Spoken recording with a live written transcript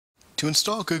To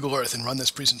install Google Earth and run this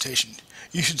presentation,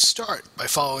 you should start by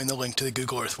following the link to the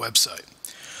Google Earth website.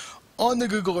 On the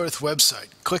Google Earth website,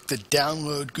 click the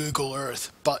Download Google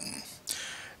Earth button.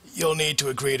 You'll need to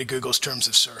agree to Google's terms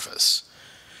of service.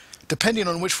 Depending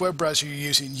on which web browser you're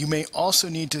using, you may also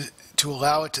need to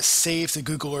allow it to save the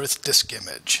Google Earth disk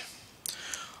image.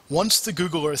 Once the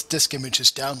Google Earth disk image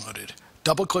is downloaded,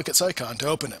 double-click its icon to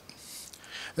open it.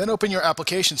 Then open your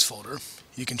Applications folder.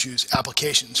 You can choose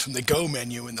Applications from the Go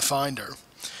menu in the Finder.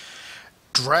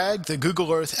 Drag the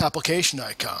Google Earth application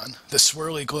icon, the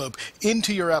swirly globe,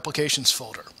 into your Applications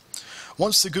folder.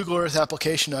 Once the Google Earth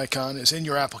application icon is in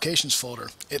your Applications folder,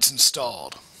 it's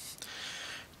installed.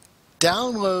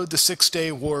 Download the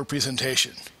 6-day Ware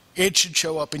presentation. It should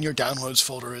show up in your Downloads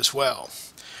folder as well.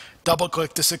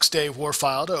 Double-click the 6-day Ware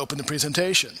file to open the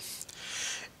presentation.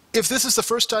 If this is the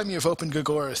first time you've opened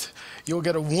Google Earth, you'll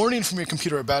get a warning from your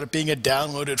computer about it being a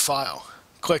downloaded file.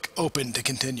 Click Open to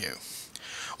continue.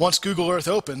 Once Google Earth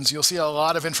opens, you'll see a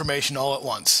lot of information all at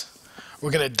once.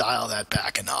 We're going to dial that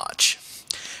back a notch.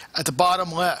 At the bottom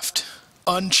left,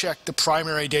 uncheck the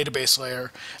primary database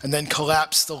layer and then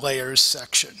collapse the layers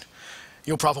section.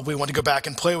 You'll probably want to go back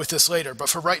and play with this later, but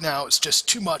for right now, it's just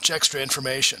too much extra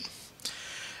information.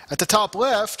 At the top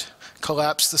left,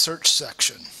 collapse the search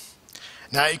section.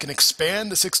 Now you can expand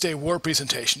the 6-day Ware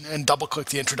presentation and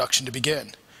double-click the introduction to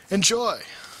begin. Enjoy!